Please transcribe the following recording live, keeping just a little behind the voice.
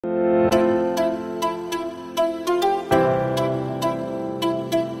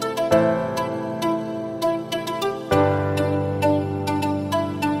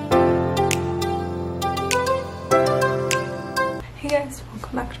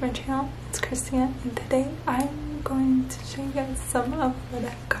to my channel. It's Christina, and today I'm going to show you guys some of what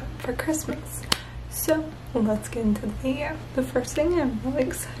I got for Christmas. So let's get into the video. The first thing, I'm really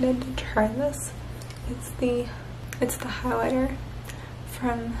excited to try this. It's the highlighter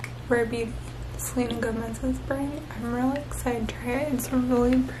from Rare Beauty, Selena Gomez's brand. I'm really excited to try it. It's a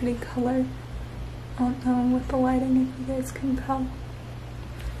really pretty color. I don't know with the lighting if you guys can tell.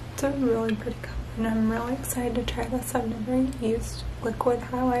 It's a really pretty color, and I'm really excited to try this. I've never used liquid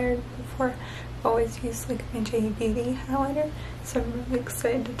highlighter before. I've always used like my J Beauty highlighter, so I'm really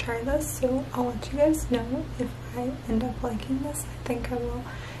excited to try this. So I'll let you guys know if I end up liking this. I think I will.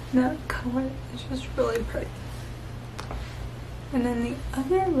 And that color is just really pretty. And then the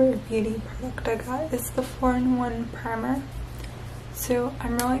other Rare Beauty product I got is the 4-in-1 primer. So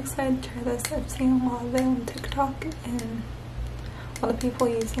I'm really excited to try this. I've seen a lot of it on TikTok and a lot of people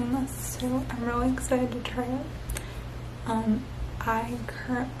using this, so I'm really excited to try it. I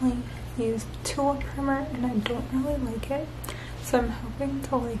currently use Tula primer and I don't really like it, so I'm hoping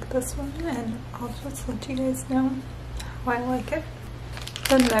to like this one, and I'll just let you guys know how I like it.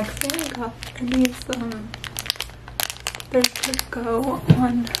 The next thing I got are these, they're to go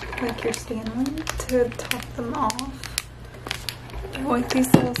on like your Stanley to top them off. They're like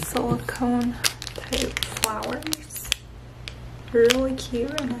these little silicone type flowers. Really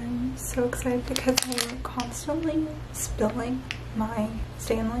cute, and I'm so excited because I'm constantly spilling my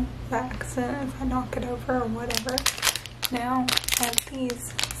Stanley by accident if I knock it over or whatever. Now I have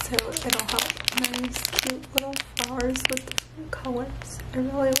these, so it'll help. And they're these cute little flowers with different colors. I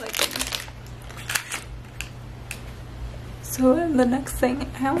really like them. So the next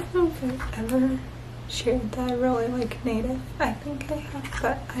thing, I don't know if I've ever shared that I really like Native. I think I have,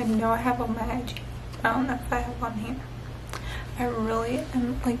 but I know I have on my IG. I don't know if I have on here. I really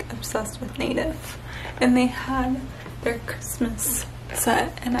am like obsessed with Native, and they had their Christmas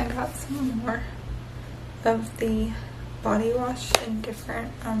set, and I got some more of the body wash in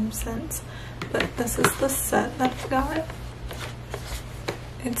different scents, but this is the set that I got.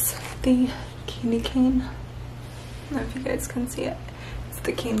 It's the candy cane. I don't know if you guys can see it. It's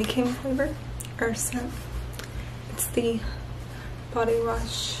the candy cane flavor or scent. It's the body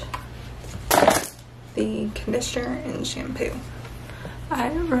wash, the conditioner, and shampoo. I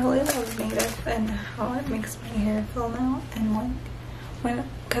really love Native and how it makes my hair feel now, and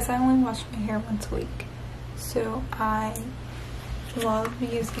because I only wash my hair once a week, so I love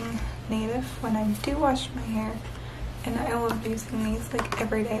using Native when I do wash my hair, and I love using these like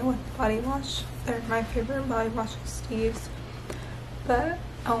every day with body wash. They're my favorite body washes to use, but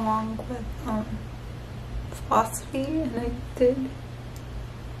along with Philosophy, and I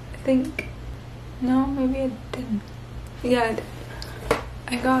think, no, maybe I didn't. Yeah, I did.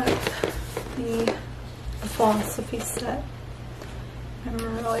 I got the Philosophy set. I'm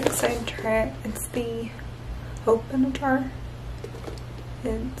really excited to try it. It's the Hope in a Jar.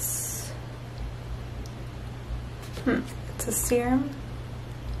 It's a serum,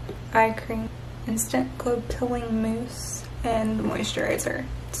 eye cream, instant glow pilling mousse, and moisturizer.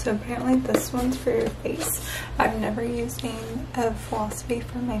 So apparently this one's for your face. I've never used a Philosophy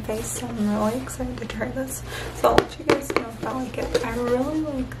for my face, so I'm really excited to try this. So I'll let you guys know if I like it. I really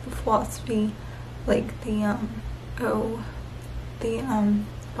like the Philosophy, like the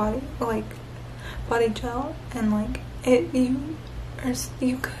body gel, and like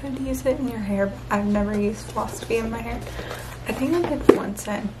you could use it in your hair, but I've never used Philosophy in my hair. I think I did once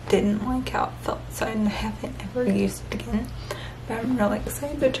and I didn't like how it felt, so I haven't ever used it again. But I'm really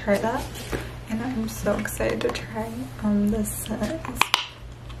excited to try that, and I'm so excited to try this scent.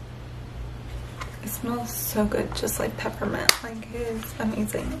 It smells so good, just like peppermint. Like, it is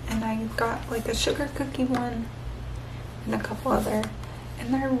amazing. And I got like a sugar cookie one and a couple other,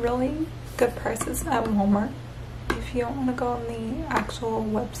 and they're really good prices at Walmart. If you don't want to go on the actual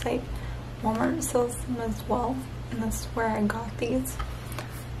website, Walmart sells them as well, and that's where I got these.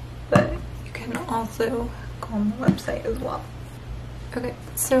 But you can also go on the website as well. Okay,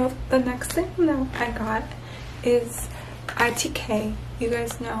 so the next thing that I got is ITK. You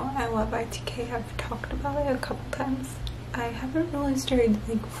guys know I love ITK. I've talked about it a couple times. I haven't really started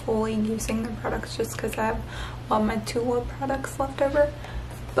like fully using the products just because I have all my Tula products left over.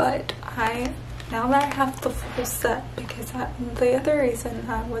 But now that I have the full set, because the other reason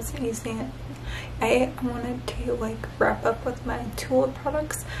I wasn't using it, I wanted to like wrap up with my Tula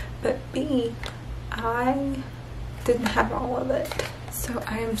products, but B, I didn't have all of it. So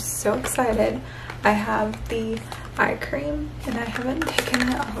I am so excited. I have the eye cream, and I haven't taken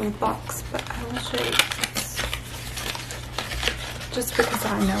it out of the box, but I will show you this just because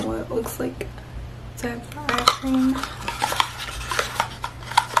I know what it looks like. So I have the eye cream,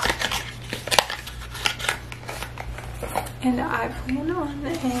 And I plan on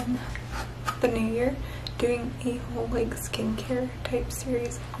in the new year doing a whole like skincare type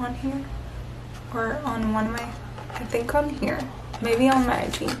series on here, or on one of my, I think on here, maybe on my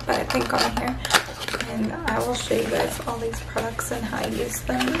IG, but I think on here. And I will show you guys all these products and how I use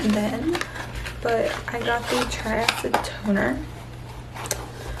them then. But I got the Triacid Toner.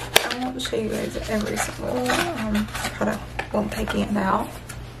 I won't show you guys every single product, won't take it out.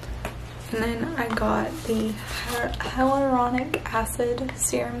 And then I got the Hyaluronic Acid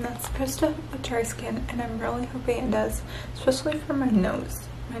Serum that's supposed to help with dry skin, and I'm really hoping it does, especially for my nose.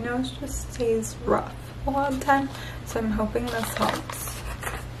 My nose just stays rough a lot of the time, so I'm hoping this helps.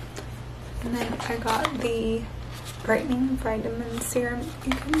 And then I got the Brightening Vitamin Serum.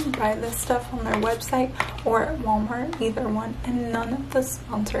 You can buy this stuff on their website or at Walmart, either one. And none of the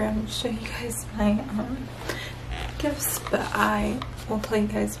sponsor. I'm show you guys my gifts, but I will tell you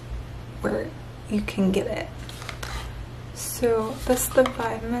guys where you can get it. So this is the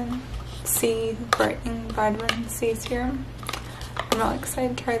Vitamin C Brightening Vitamin C Serum. I'm really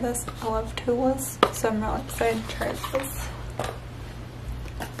excited to try this. I love Tula's, so I'm really excited to try this.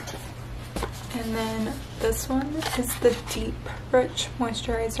 And then this one is the Deep Rich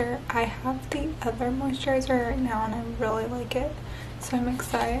Moisturizer. I have the other moisturizer right now and I really like it. So I'm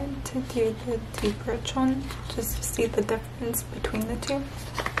excited to do the Deep Rich one, just to see the difference between the two.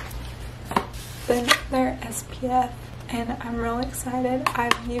 Then their SPF, and I'm really excited.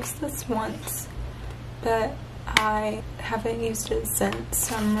 I've used this once, but I haven't used it since,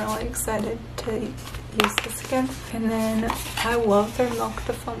 so I'm really excited to use this again. And then I love their Milk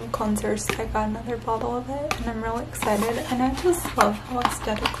the Foam Cleanser, so I got another bottle of it, and I'm really excited. And I just love how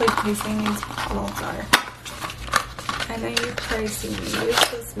aesthetically pleasing these bottles are. I know you've probably seen me use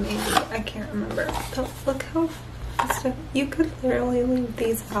this, maybe, I can't remember, but look how festive. You could literally leave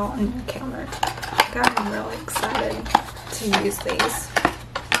these out on your counter. Like, I'm really excited to use these.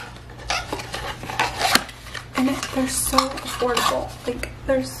 And they're so affordable. Like,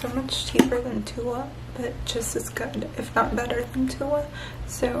 they're so much cheaper than Tula, but just as good, if not better than Tula.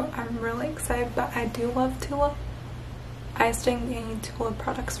 So I'm really excited, but I do love Tula. I just didn't get any Tula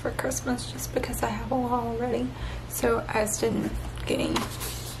products for Christmas just because I have a lot already. So I just didn't get any.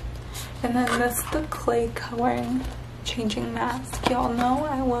 And then this is the Clay Coloring Changing Mask. Y'all know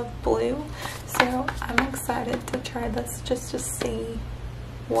I love blue, so I'm excited to try this just to see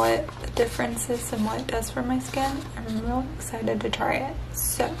what the difference is and what it does for my skin. I'm really excited to try it,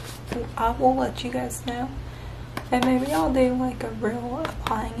 so I will let you guys know, and maybe I'll do like a reel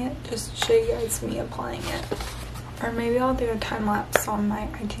applying it, just to show you guys me applying it, or maybe I'll do a time lapse on my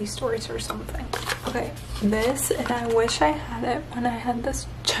IG stories or something. Okay, this, and I wish I had it when I had this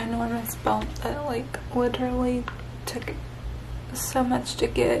ginormous bump that like literally took so much to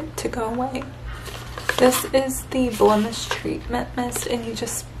get it to go away. This is the Blemish Treatment Mist, and you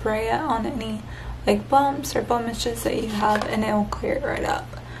just spray it on any like bumps or blemishes that you have and it will clear it right up.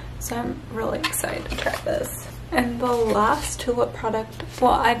 So I'm really excited to try this. And the last Tula product,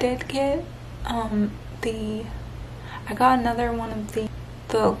 well, I did get I got another one of the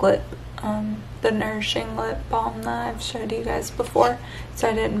lip, the Nourishing Lip Balm that I've showed you guys before, so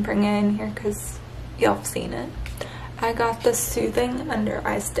I didn't bring it in here because y'all have seen it. I got the Soothing Under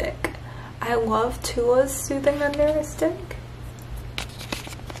Eye Stick. I love Tula's Soothing Under Eye Stick.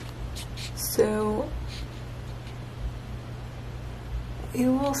 So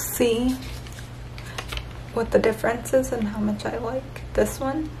you will see what the difference is and how much I like this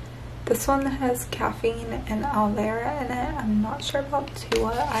one. This one has caffeine and aloe vera in it. I'm not sure about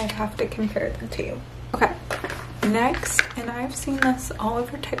Tula. I'd have to compare the two. Okay, next, and I've seen this all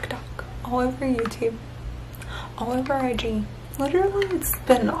over TikTok, all over YouTube, all over IG. Literally, it's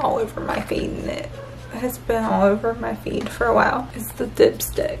been all over my feed, and it has been all over my feed for a while. It's the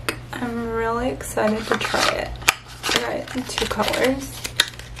Dipstick. I'm really excited to try it. I got it in 2 colors.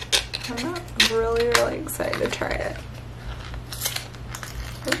 I'm really excited to try it.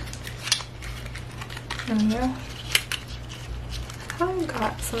 There we go. I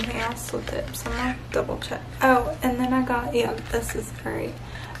got something else with it, so I'm gonna double check. Oh, and then I got, yeah, this is great.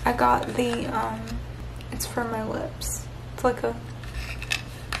 I got the, it's for my lips. It's like a,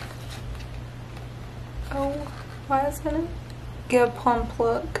 oh, why isn't it? Get a plump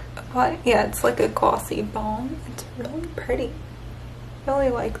look. But yeah, it's like a glossy balm. It's really pretty. Really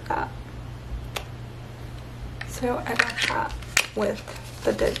like that. So I got that with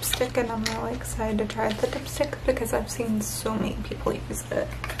the dipstick, and I'm really excited to try the dipstick because I've seen so many people use it.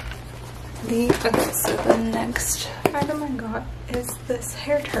 Okay, so the next item I got is this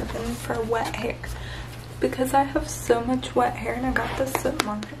hair turban for wet hair. Because I have so much wet hair, and I got this at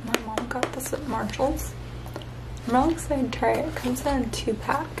my mom got this at Marshall's. I'm really excited to try it. It comes in a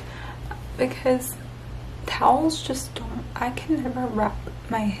 2-pack because towels just don't, I can never wrap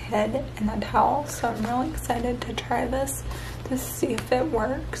my head in a towel, so I'm really excited to try this to see if it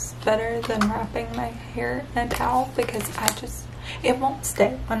works better than wrapping my hair in a towel, because it won't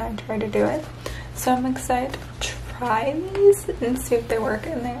stay when I try to do it. So I'm excited to try these and see if they work,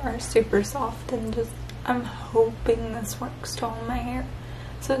 and they are super soft, and I'm hoping this works to all my hair.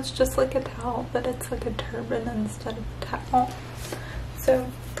 So it's just like a towel, but it's like a turban instead of a towel. So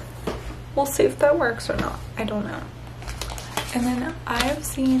we'll see if that works or not. I don't know. And then I have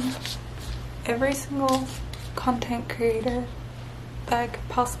seen every single content creator that I could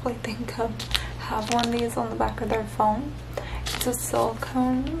possibly think of have one of these on the back of their phone. It's a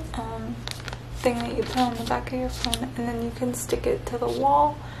silicone thing that you put on the back of your phone, and then you can stick it to the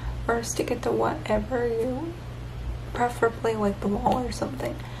wall or stick it to whatever you, preferably like the wall or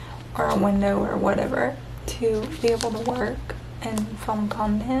something, or a window or whatever, to be able to work and film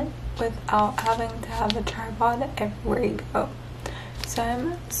content without having to have a tripod everywhere you go. So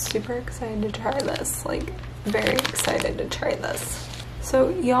I'm super excited to try this, like very excited to try this. So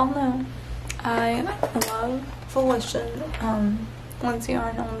y'all know I love the lotion, Lindsay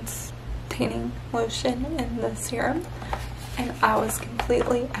Arnold's tanning lotion and the serum, and I was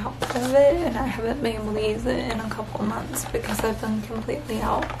completely out of it, and I haven't been able to use it in a couple months because I've been completely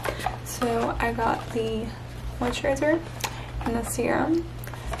out. So I got the moisturizer and the serum,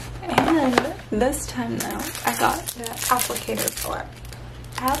 and this time though I got the applicator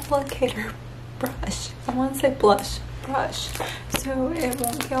brush. I want to say brush, so it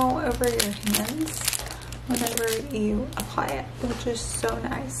won't get all over your hands whenever you apply it, which is so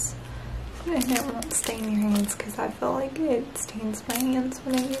nice. And it won't stain your hands, because I feel like it stains my hands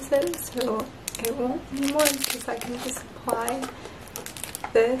when I use it, so it won't anymore, because I can just apply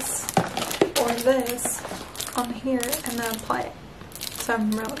this or this on here and then apply it. So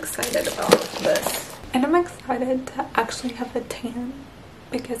I'm real excited about this. And I'm excited to actually have a tan,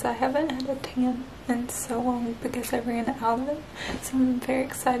 because I haven't had a tan in so long because I ran out of it. So I'm very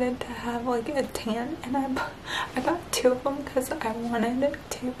excited to have like a tan, and I got 2 of them because I wanted it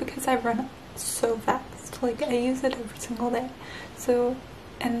to, because I run so fast. Like I use it every single day. So,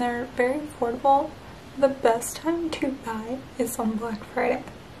 and they're very affordable. The best time to buy is on Black Friday,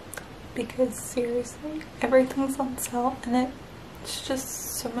 because seriously, everything's on sale and it's just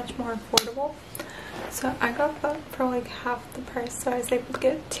so much more affordable. So I got that for like half the price, so I was able to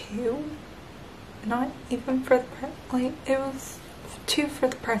get 2. Not even for the price, like it was 2 for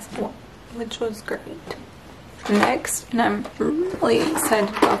the price of 1, which was great. Next, and I'm really excited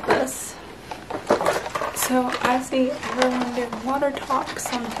about this. So I see everyone doing water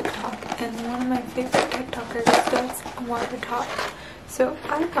talks on TikTok, and one of my favorite TikTokers does a water talk. So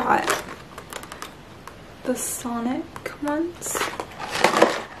I got the Sonic ones,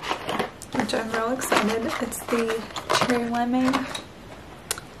 which I'm real excited. It's the cherry lemonade,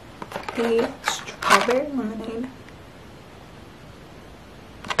 the strawberry lemonade,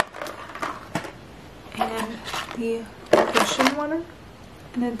 and the ocean water,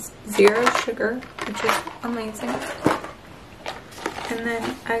 and it's 0 sugar, which is amazing. And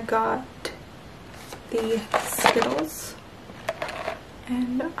then I got the Skittles,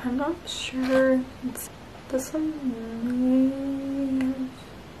 and I'm not sure, this one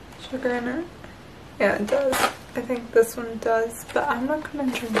sugar in it. Yeah, it does. I think this one does, but I'm not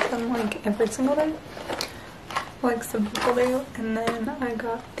gonna drink them like every single day like some people do. And then I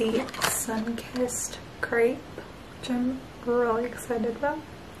got the Sun-Kissed Grape, which I'm really excited about.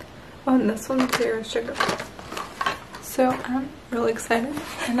 Oh, and this one's 0 sugar. So I'm really excited.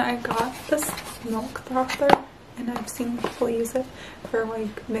 And I got this milk frother, and I've seen people use it for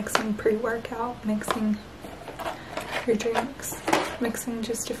like mixing pre-workout, mixing your drinks, mixing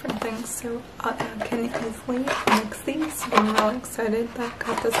just different things, so I can easily mix these. So I'm really excited that I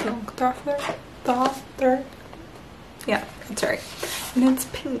got this milk frother. Yeah, that's right. And it's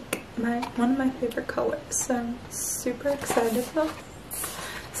pink, one of my favorite colors, so I'm super excited about it.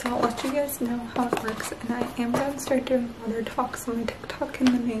 So I'll let you guys know how it works, and I am going to start doing water talks on my TikTok in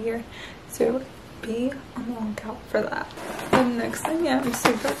the new year, so be on the lookout for that. The next thing I'm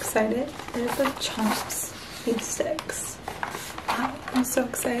super excited is the Chomps Beef Sticks. I'm so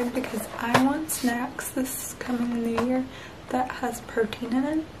excited because I want snacks this coming new year that has protein in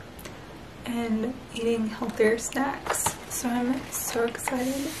it, and eating healthier snacks. So I'm so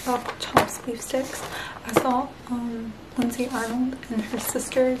excited about the Chomps Beef Sticks. I saw Lindsay Arnold and her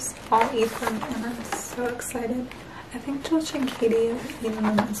sisters all eat them, and I'm so excited. I think Josh and Katie have eaten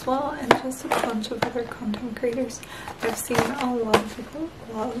them as well, and just a bunch of other content creators. I've seen a lot of people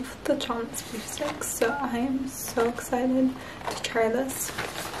love the John's beef sticks, so I am so excited to try this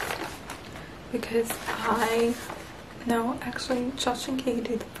because no, actually Josh and Katie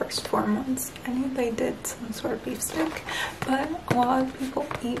do the first form ones. I knew they did some sort of beef stick, but a lot of people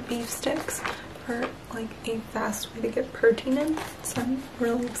eat beef sticks for like a fast way to get protein in, so I'm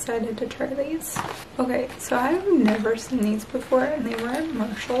really excited to try these. Okay, so I've never seen these before, and they were at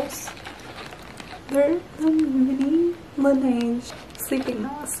Marshall's. They're the mini Laneige sleeping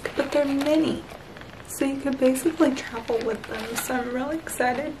mask, but they're mini, so you could basically travel with them. So I'm really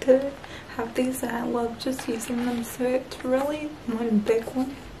excited to have these, and I love just using them. So it's really one big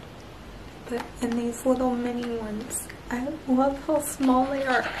one, but in these little mini ones. I love how small they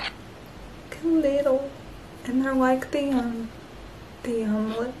are. Little, and they're like the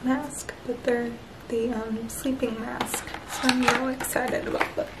lip mask, but they're the sleeping mask, so I'm really excited about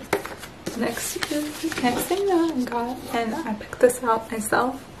those. Next thing that I got, and I picked this out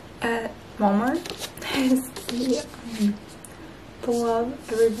myself at Walmart, is the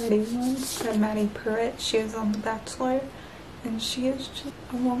Love Everybody ones by Maddie Pruitt. She was on The Bachelor, and she is just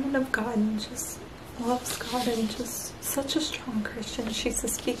a woman of God and just loves God and just such a strong Christian. She's a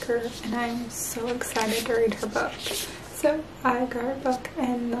speaker, and I'm so excited to read her book. So I got her book,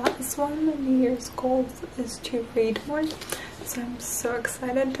 and that is one of my New Year's goals, is to read more. So I'm so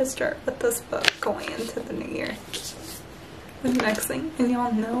excited to start with this book going into the new year. The next thing, and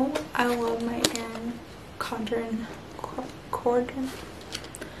y'all know I love my Erin Condren.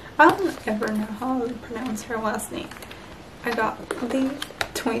 I don't ever know how to pronounce her last name. I got the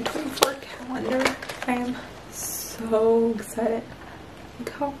 2024 calendar. I am so excited. Look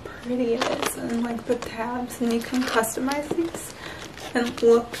how pretty it is, and like the tabs, and you can customize these, and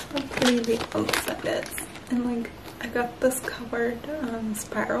look how pretty the outside is. And like I got this colored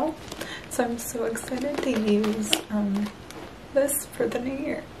spiral, so I'm so excited to use this for the new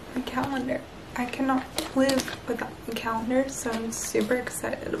year. My calendar. I cannot live without a calendar, so I'm super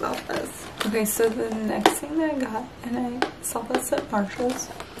excited about this. Okay, so the next thing that I got, and I saw this at Marshall's,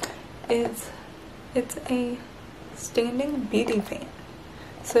 is it's a standing beauty fan.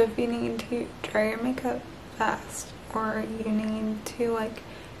 So if you need to dry your makeup fast, or you need to, like,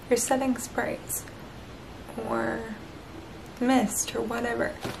 your setting sprays or mist or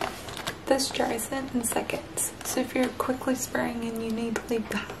whatever, this dries it in seconds. So if you're quickly spraying and you need to leave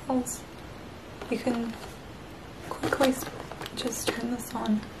the house, you can quickly just turn this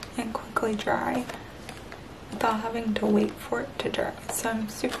on and quickly dry without having to wait for it to dry. So I'm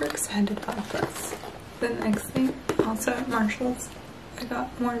super excited about this. The next thing, also at Marshall's, I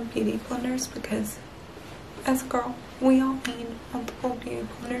got more beauty blenders because as a girl, we all need multiple beauty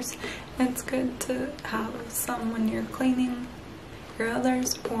blenders, and it's good to have some when you're cleaning your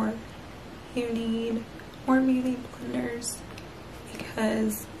others, or you need more beauty blenders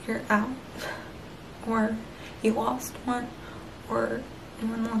because you're out, or you lost one, or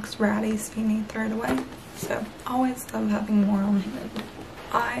one looks ratty so you need to throw it away. So I always love having more on hand.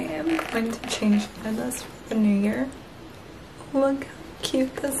 I am going to change this for the new year. Look how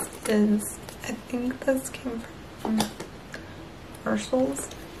cute this is. I think this came from Marshall's.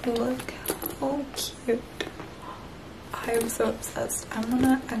 Look how cute. I am so obsessed. I'm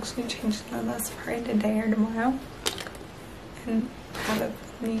gonna actually change this probably today or tomorrow and have it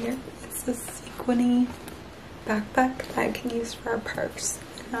for the new year. It's a sequiny backpack that I can use for a purse,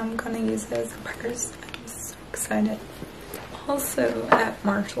 and I'm gonna use it as a purse. I'm so excited. Also at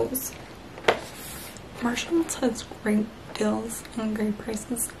Marshall's has great deals and great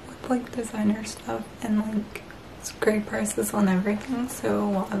prices with like designer stuff, and like it's great prices on everything, so a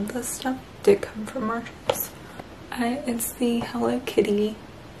lot of this stuff did come from Marshall's. It's the Hello Kitty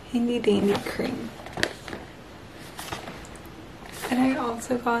Handy Dandy Cream. And I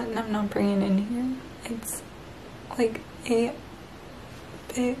also got, and I'm not bringing it in here, it's like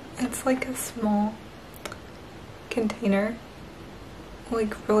it's like a small container,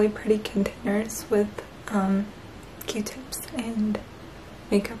 like really pretty containers with Q-tips and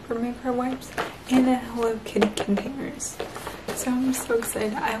makeup remover wipes, and a Hello Kitty containers. So I'm so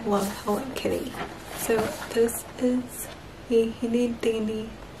excited. I love Hello Kitty. So this is the Handy Dandy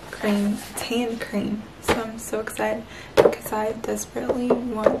Cream. It's hand cream. So I'm so excited because I desperately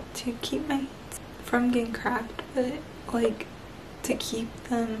want to keep my hands from getting cracked, but like to keep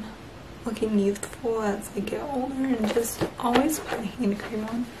them looking youthful as I get older, and just always put hand cream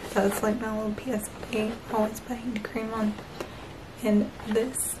on. That's like my little PSA. Always put hand cream on. And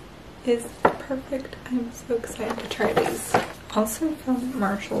this is perfect. I'm so excited to try these. Also found at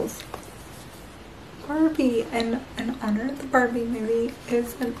Marshall's Barbie, and in honor of the Barbie movie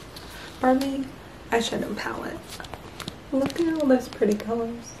is a Barbie eyeshadow palette. Look at all those pretty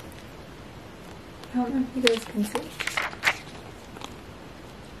colors. I don't know if you guys can see.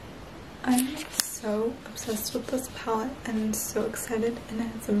 I'm so obsessed with this palette and so excited, and it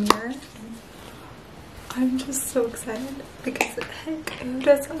has a mirror, and I'm just so excited because heck, who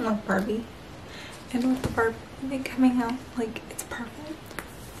doesn't love Barbie? And with the Barbie movie coming out, like, it's perfect.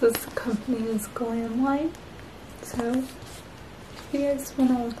 This company is Glamlite, so if you guys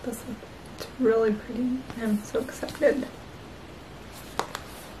want to look this up, it's really pretty, and I'm so excited.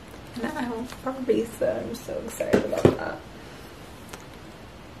 And I love Barbie, so I'm so excited about that.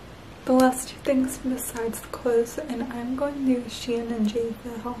 The last two things besides the clothes, and I'm going to do a Shein and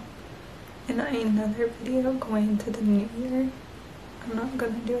JD haul in another video going into the new year. I'm not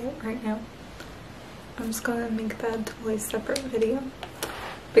going to do it right now. I'm just going to make that a totally separate video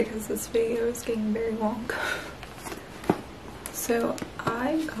because this video is getting very long. So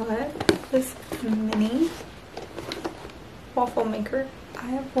I got this mini waffle maker.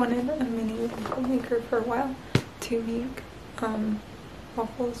 I have wanted a mini waffle maker for a while to make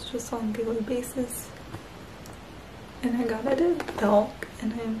waffles just on a daily basis, and I got it at Belk,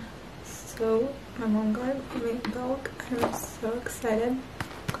 and my mom got it for me at Belk. I'm so excited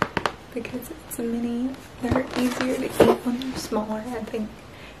because it's a mini. They're easier to eat when they're smaller, I think,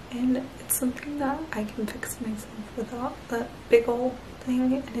 and it's something that I can fix myself without that big old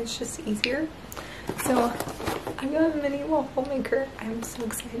thing, and it's just easier. So I got a mini waffle maker. I'm so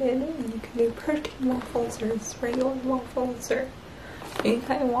excited, and you can do protein waffles or just regular waffles or any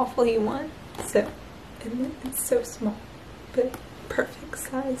kind of waffle you want. So, and it's so small, but perfect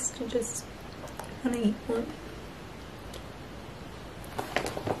size to just want to eat one.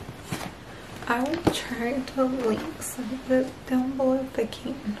 I will try to link some of it down below if I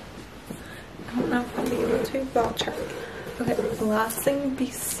can. I don't know if I'll be able to, but I'll try. Okay, the last thing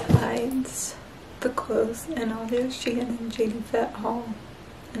besides the clothes, and I'll do a Shein and JD Fit haul,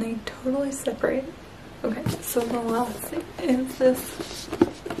 and I totally separate. Okay, so the last thing is this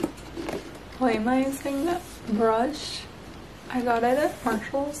volumizing brush. I got it at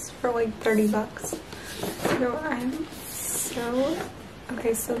Marshall's for like 30 bucks. So I'm so...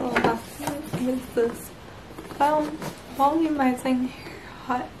 Okay, so the last thing is this volumizing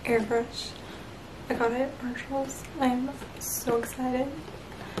hot airbrush. I got it at Marshall's. I'm so excited.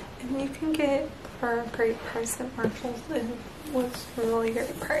 And you can get it for a great price at Marshall's. It was a really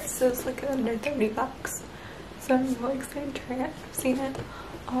great price. It was like under 30 bucks. So I'm really excited to try it. I've seen it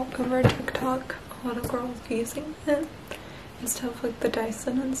all over TikTok. A lot of girls using it and stuff, like the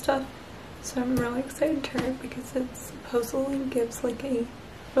Dyson and stuff. So I'm really excited to try it because it supposedly gives like a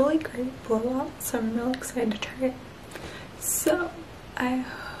really great blowout. So I'm really excited to try it. So I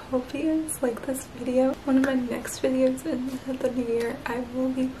hope you guys like this video. One of my next videos in the new year, I will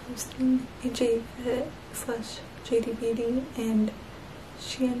be posting a JFit/JD Beauty and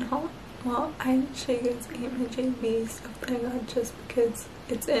Shein haul. Well, I didn't show you guys any of my JB stuff that I got just because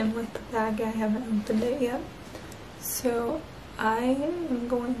it's in with the bag. I haven't opened it yet. So I am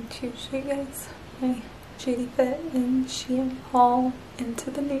going to show you guys my JD Fit and Shein haul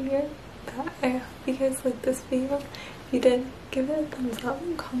into the new year. But I hope you guys like this video. If you did, give it a thumbs up,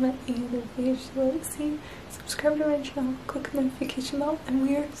 comment any other videos you'd like to see, subscribe to my channel, click the notification bell, and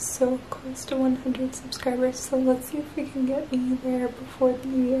we are so close to 100 subscribers, so let's see if we can get me there before the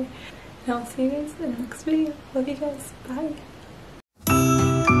new year. And I'll see you guys in the next video. Love you guys. Bye.